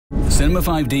Cinema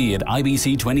 5D at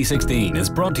IBC 2016 is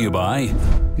brought to you by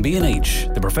B&H,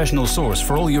 the professional source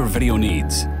for all your video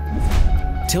needs.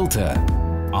 TILTA,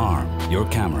 arm your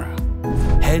camera.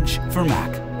 Hedge for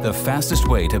Mac, the fastest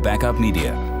way to back up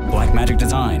media.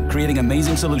 Blackmagicdesign, creating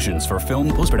amazing solutions for film,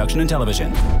 post-production and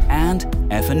television. And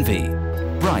F&V,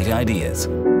 bright ideas.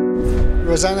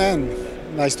 Rosanna,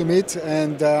 nice to meet.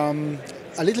 And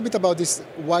a little bit about this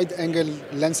wide-angle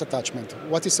lens attachment.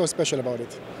 What is so special about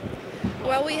it?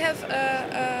 Well, we have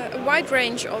a wide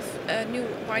range of new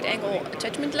wide-angle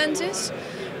attachment lenses.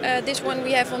 This one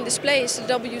we have on display is the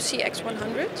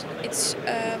WCX100. It's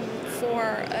for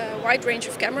a wide range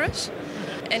of cameras,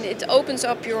 and it opens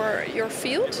up your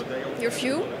field, your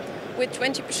view, with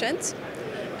 20%.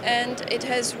 And it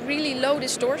has really low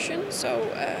distortion, so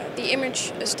the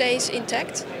image stays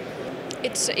intact.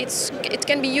 It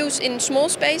can be used in small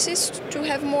spaces to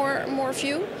have more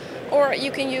view, or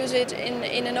you can use it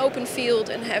in an open field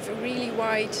and have a really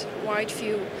wide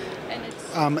view. And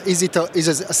it's is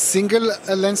it a single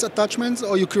lens attachment,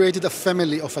 or you created a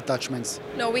family of attachments?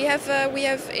 No, we have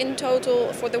in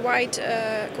total for the wide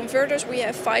converters we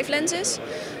have 5 lenses,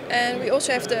 and we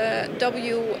also have the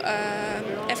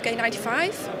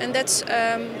FK95, and that's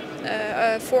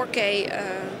a 4K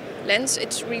lens.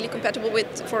 It's really compatible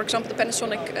with, for example, the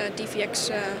Panasonic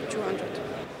DVX200.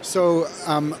 So.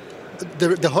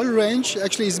 The whole range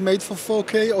actually is made for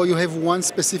 4K, or you have one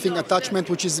specific attachment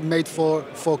which is made for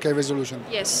 4K resolution?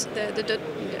 Yes,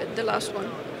 the last one.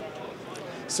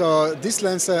 So this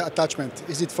lens attachment,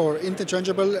 is it for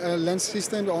interchangeable lens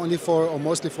system, or only for, or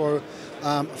mostly for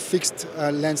fixed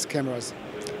lens cameras?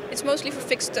 It's mostly for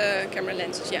fixed camera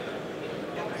lenses, yeah.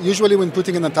 Usually when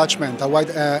putting an attachment, a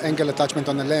wide angle attachment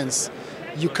on a lens,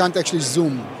 you can't actually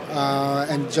zoom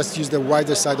and just use the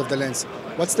wider side of the lens.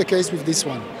 What's the case with this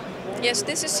one? Yes,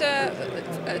 this is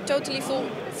a totally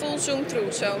full zoom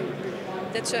through, so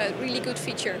that's a really good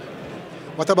feature.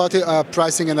 What about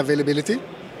pricing and availability?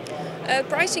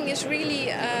 Pricing is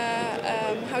really,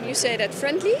 how do you say that,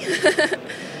 friendly?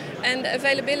 And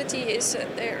availability is,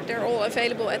 they're all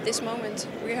available at this moment.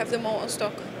 We have them all on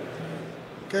stock.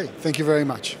 Okay, thank you very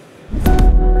much.